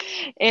over.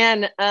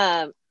 And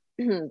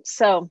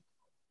so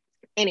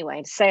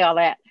anyway, to say all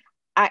that,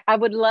 I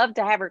would love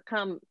to have her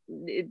come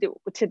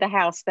to the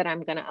house that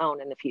I'm going to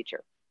own in the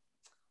future.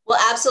 Well,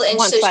 absolutely.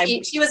 And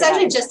so she was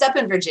actually just up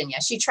in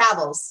Virginia. She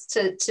travels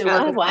to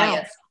work with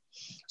clients.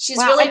 She's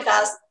really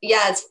fast.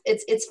 Yeah,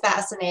 it's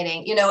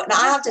fascinating. You know, and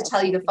I have to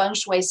tell you the feng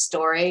shui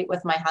story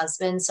with my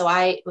husband. So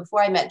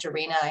before I met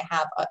Dorina, I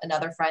have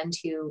another friend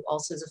who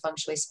also is a feng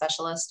shui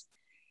specialist.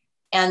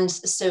 And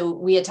so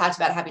we had talked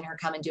about having her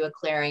come and do a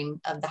clearing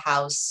of the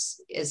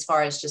house as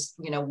far as just,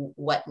 you know,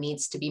 what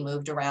needs to be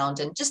moved around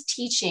and just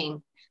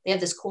teaching. They have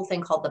this cool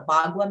thing called the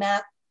Bagua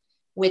mat,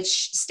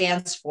 which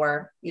stands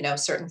for,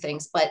 certain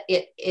things, but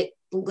it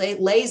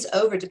lays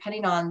over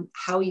depending on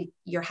how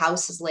your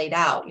house is laid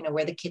out,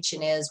 where the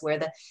kitchen is,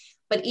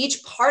 but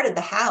each part of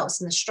the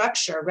house and the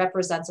structure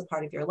represents a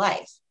part of your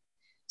life.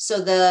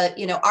 So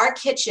our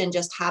kitchen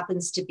just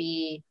happens to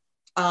be,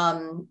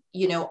 it's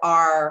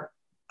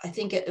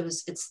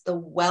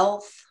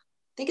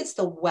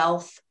the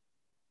wealth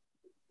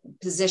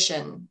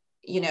position,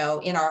 in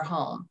our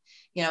home,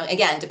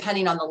 again,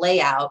 depending on the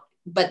layout,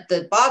 but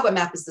the Bagua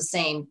map is the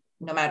same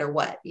no matter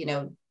what,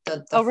 the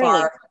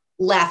far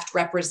left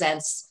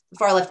represents the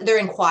far left. They're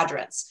in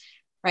quadrants,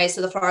 right?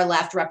 So the far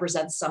left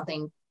represents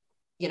something,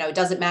 it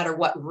doesn't matter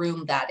what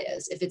room that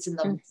is. If it's in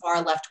the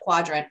far left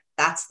quadrant,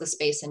 that's the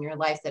space in your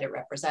life that it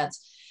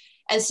represents.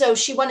 And so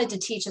she wanted to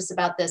teach us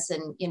about this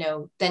and,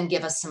 then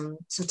give us some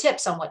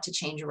tips on what to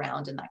change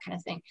around and that kind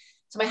of thing.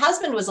 So my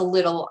husband was a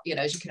little,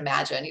 as you can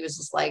imagine, he was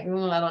just like, I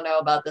don't know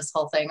about this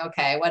whole thing.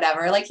 Okay,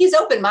 whatever. Like he's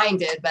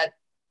open-minded, but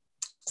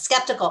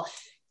skeptical.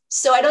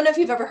 So I don't know if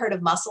you've ever heard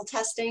of muscle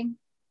testing,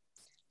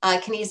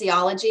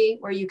 kinesiology,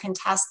 where you can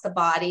test the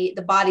body.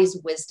 The body's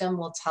wisdom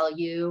will tell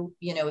you,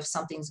 if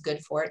something's good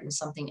for it and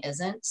something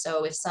isn't.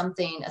 So if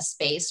a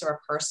space or a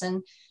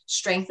person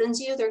strengthens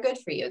you, they're good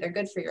for you. They're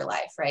good for your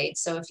life, right?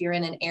 So if you're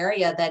in an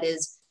area that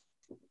is,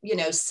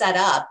 set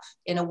up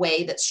in a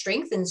way that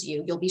strengthens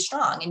you, you'll be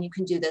strong. And you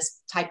can do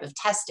this type of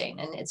testing.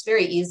 And it's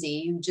very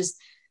easy. You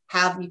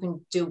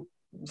can do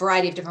a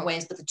variety of different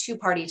ways, but the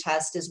two-party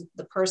test is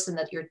the person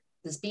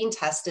that's being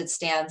tested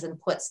stands and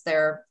puts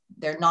their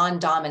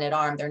non-dominant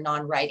arm, their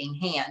non-writing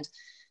hand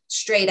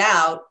straight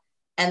out.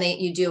 And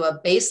you do a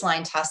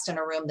baseline test in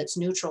a room that's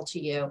neutral to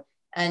you.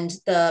 And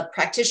the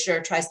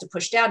practitioner tries to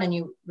push down and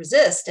you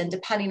resist. And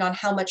depending on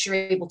how much you're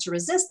able to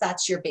resist,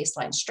 that's your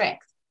baseline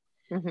strength.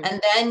 Mm-hmm.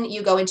 And then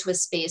you go into a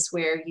space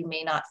where you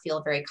may not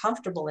feel very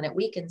comfortable and it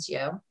weakens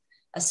you.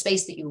 A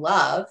space that you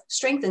love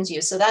strengthens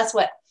you.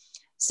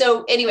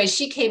 So anyway,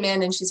 she came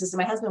in and she says to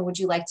my husband,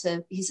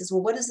 he says,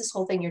 well, what is this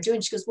whole thing you're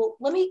doing? She goes, well,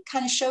 let me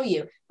kind of show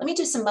you. Let me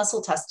do some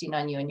muscle testing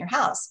on you in your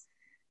house.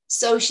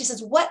 So she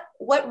says, what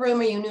room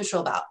are you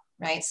neutral about?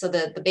 Right. So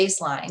the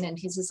baseline. And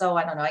he says, oh,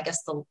 I don't know, I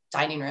guess the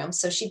dining room.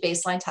 So she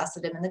baseline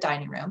tested him in the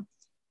dining room.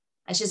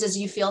 And she says,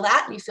 you feel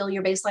that? You feel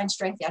your baseline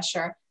strength? Yeah,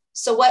 sure.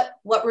 So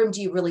what room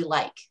do you really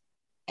like?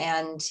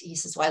 And he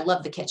says, well, I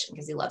love the kitchen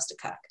because he loves to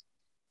cook.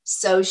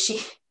 So she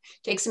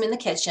takes him in the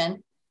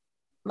kitchen,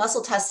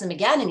 muscle tests him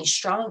again, and he's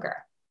stronger.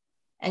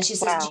 And she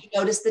says, wow. Do you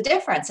notice the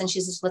difference? And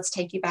she says, let's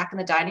take you back in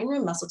the dining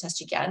room, muscle test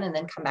you again, and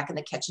then come back in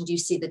the kitchen. Do you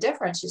see the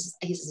difference?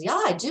 He says,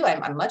 yeah, I do.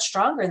 I'm much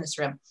stronger in this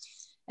room.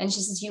 And she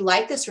says, you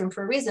like this room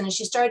for a reason. And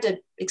she started to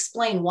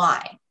explain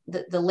why.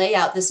 The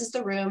layout, this is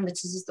the room,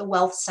 this is the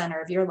wealth center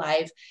of your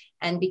life.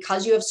 And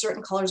because you have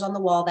certain colors on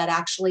the wall, that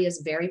actually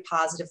is very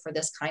positive for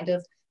this kind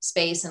of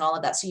space and all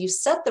of that. So you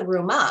set the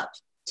room up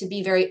to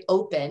be very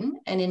open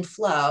and in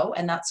flow.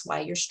 And that's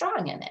why you're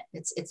strong in it.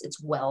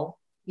 It's well,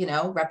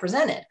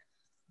 represented.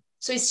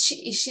 So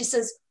she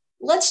says,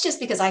 let's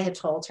just, because I had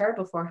told her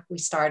before we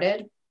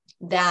started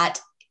that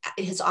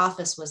his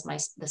office was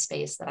the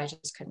space that I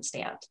just couldn't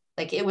stand.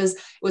 Like it was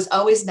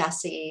always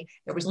messy.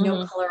 There was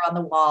no color on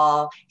the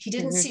wall. He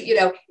didn't see,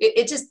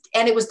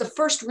 and it was the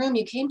first room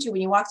you came to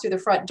when you walked through the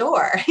front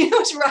door. It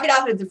was right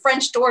off the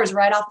French doors,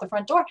 right off the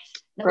front door.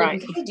 And I'm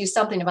like, we gotta do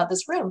something about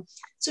this room.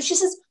 So she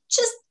says,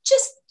 just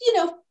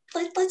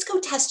let's go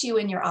test you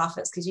in your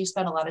office because you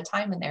spent a lot of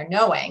time in there,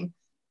 knowing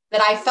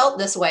that I felt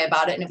this way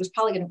about it. And it was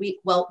probably going to be,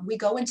 well, we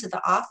go into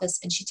the office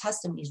and she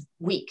tests him. He's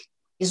weak.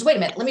 He says, wait a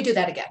minute, let me do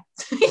that again.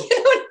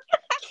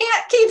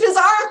 Can't keep his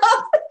arm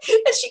up.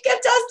 And she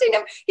kept testing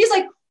him. He's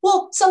like,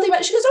 well, something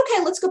about it. She goes,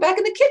 okay, let's go back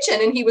in the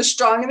kitchen. And he was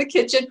strong in the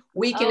kitchen,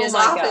 weak in his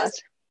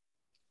office.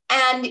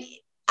 Gosh. And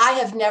I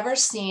have never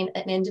seen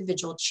an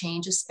individual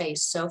change a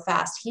space so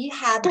fast. He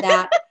had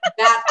that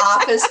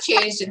office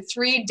changed in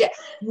 3 days.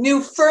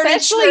 New furniture.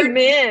 Especially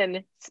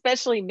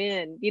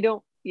men.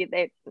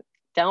 They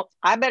don't.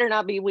 I better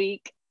not be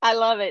weak. I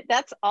love it.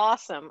 That's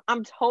awesome.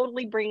 I'm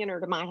totally bringing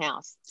her to my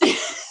house.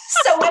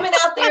 So women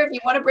out there, if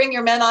you want to bring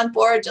your men on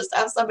board, just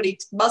have somebody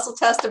muscle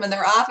test them in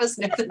their office.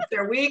 And if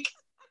they're weak,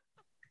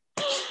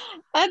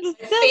 that's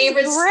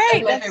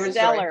great. That's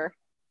stellar.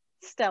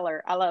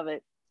 Stellar. I love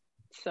it.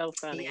 So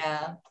funny.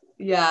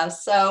 Yeah.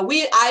 So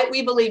we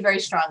believe very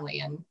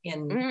strongly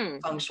in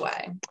feng shui.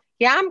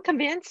 Yeah, I'm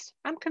convinced.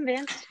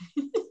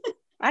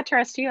 I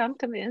trust you. I'm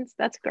convinced.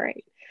 That's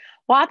great.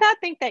 Well, I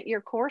think that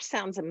your course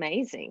sounds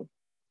amazing.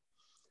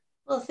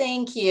 Well,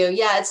 thank you.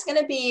 Yeah,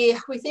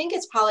 we think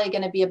it's probably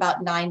going to be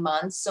about 9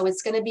 months. So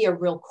it's going to be a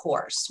real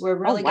course. We're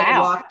really going to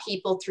walk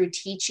people through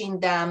teaching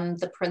them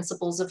the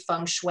principles of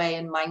feng shui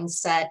and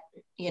mindset,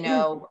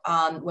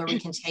 where we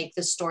can take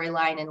the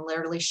storyline and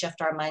literally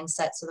shift our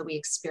mindset so that we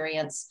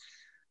experience,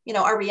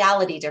 our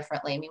reality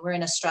differently. I mean, we're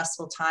in a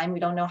stressful time. We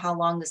don't know how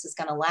long this is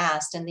going to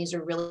last. And these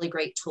are really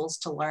great tools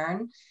to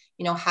learn,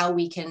 how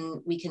we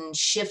can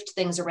shift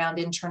things around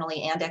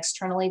internally and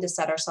externally to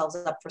set ourselves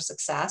up for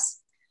success.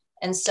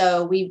 And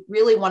so we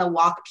really want to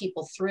walk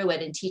people through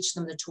it and teach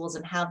them the tools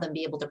and have them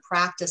be able to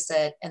practice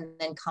it and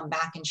then come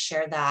back and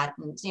share that.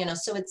 And,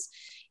 so it's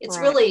Right.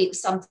 really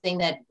something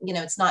that,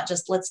 it's not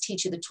just let's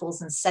teach you the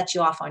tools and set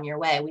you off on your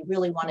way. We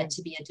really want it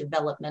to be a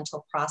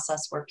developmental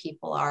process where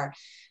people are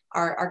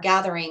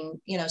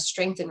gathering,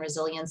 strength and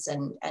resilience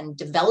and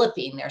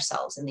developing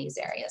themselves in these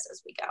areas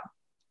as we go.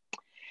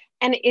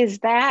 And is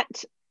there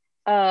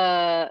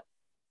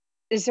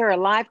a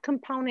live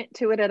component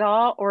to it at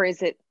all, or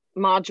is it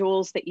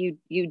modules that you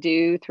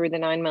do through the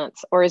 9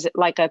 months, or is it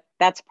like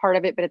that's part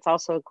of it, but it's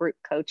also a group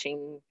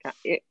coaching?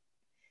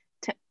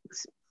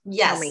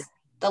 Yes,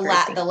 the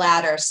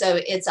latter. So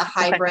it's a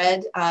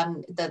hybrid.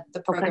 The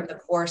program, the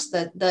course,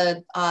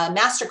 the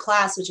master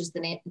class, which is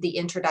the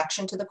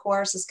introduction to the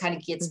course, is kind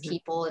of gives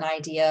people an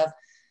idea of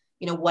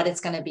what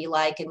it's going to be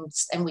like, and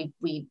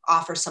we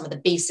offer some of the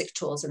basic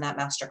tools in that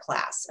master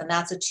class, and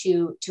that's a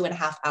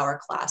 2.5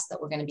 hour class that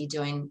we're going to be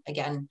doing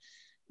again.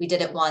 We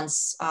did it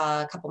once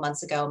a couple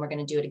months ago, and we're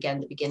going to do it again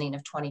at the beginning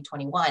of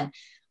 2021.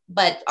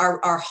 But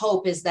our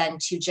hope is then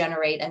to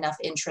generate enough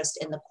interest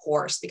in the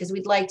course, because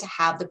we'd like to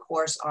have the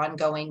course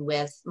ongoing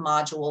with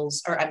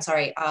modules, or I'm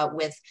sorry,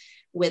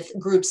 with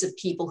groups of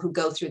people who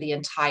go through the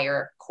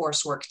entire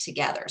coursework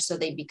together. So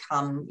they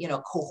become,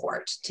 a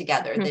cohort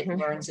together that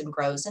learns and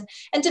grows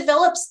and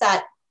develops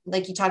that,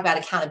 like you talk about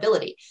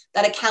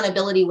that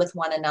accountability with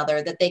one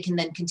another, that they can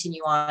then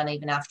continue on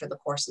even after the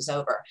course is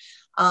over.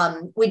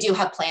 We do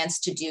have plans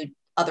to do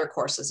other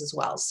courses as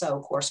well. So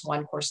course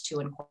 1, course 2,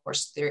 and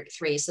course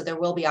 3. So there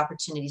will be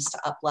opportunities to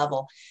up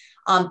level,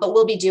 but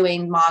we'll be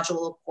doing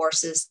module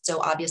courses.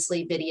 So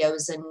obviously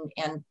videos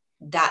and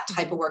that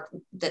type of work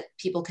that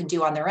people can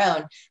do on their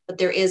own, but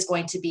there is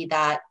going to be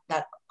that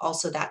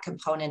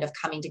component of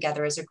coming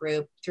together as a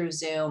group through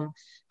Zoom,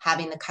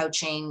 having the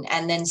coaching,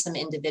 and then some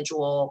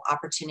individual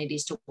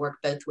opportunities to work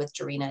both with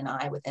Dorina and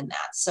I within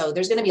that. So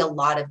there's going to be a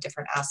lot of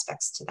different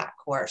aspects to that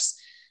course.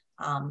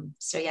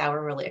 So yeah,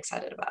 we're really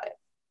excited about it.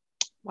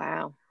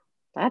 Wow,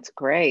 that's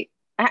great.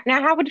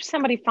 Now, how would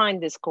somebody find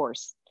this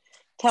course?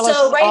 Tell us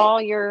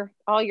all your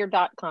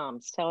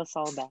 .coms. Tell us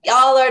all about it.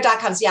 All our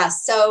 .coms,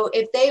 yes. So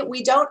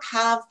we don't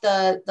have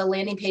the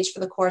landing page for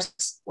the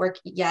course work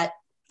yet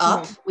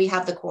up. We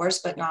have the course,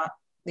 but not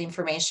the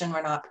information.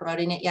 We're not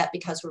promoting it yet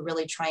because we're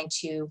really trying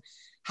to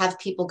have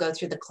people go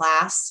through the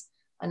class.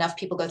 Enough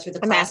people go through the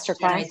class to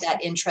generate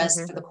that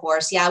interest for the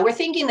course. Yeah, we're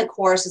thinking the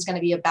course is going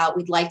to be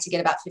we'd like to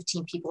get about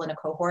 15 people in a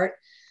cohort.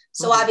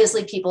 So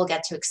obviously people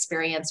get to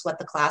experience what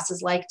the class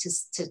is like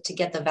to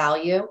get the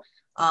value.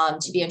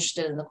 To be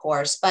interested in the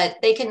course, but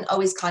they can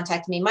always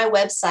contact me. My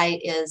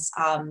website is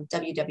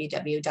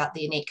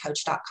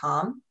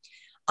www.theinnatecoach.com.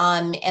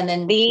 And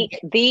then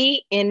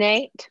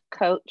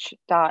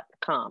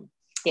theinnatecoach.com.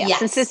 Yeah. Yes.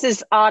 Since this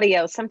is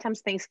audio,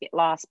 sometimes things get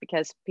lost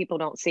because people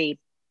don't see,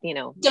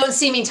 don't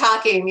see me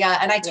talking. Yeah.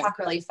 And I talk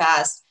really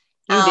fast.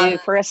 You do.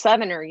 For a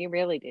Southerner, you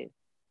really do.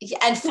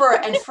 And for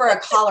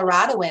a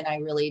Coloradoan, I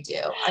really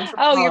do. I'm from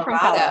Colorado. You're from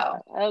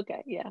Colorado.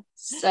 Okay, yeah.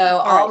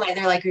 So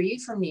they're like, "Are you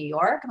from New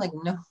York?" I'm like,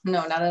 "No,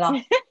 not at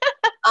all."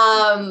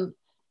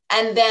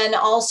 And then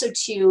also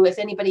too, if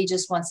anybody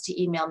just wants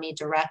to email me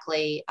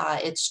directly,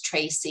 it's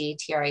Tracy,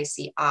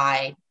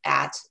 TRACI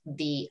at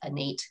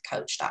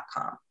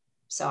theinnatecoach.com.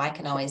 So I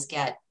can always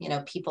get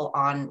people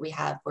on.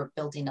 We're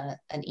building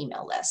an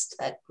email list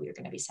that we're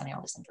going to be sending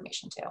all this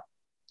information to.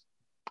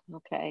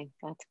 Okay,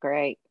 that's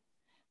great.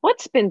 Well,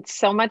 it's been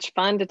so much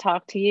fun to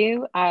talk to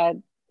you.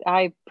 I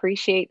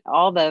appreciate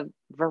all the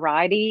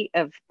variety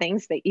of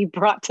things that you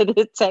brought to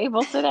the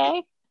table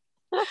today.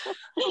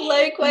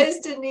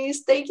 Likewise,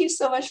 Denise. Thank you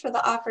so much for the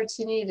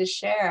opportunity to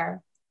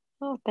share.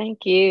 Oh,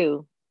 thank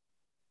you.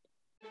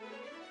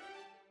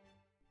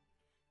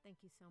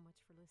 Thank you so much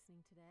for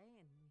listening today,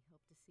 and we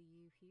hope to see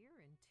you here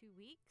in 2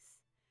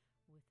 weeks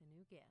with a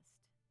new guest.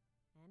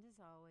 And as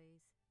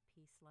always,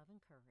 peace, love,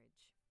 and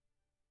courage.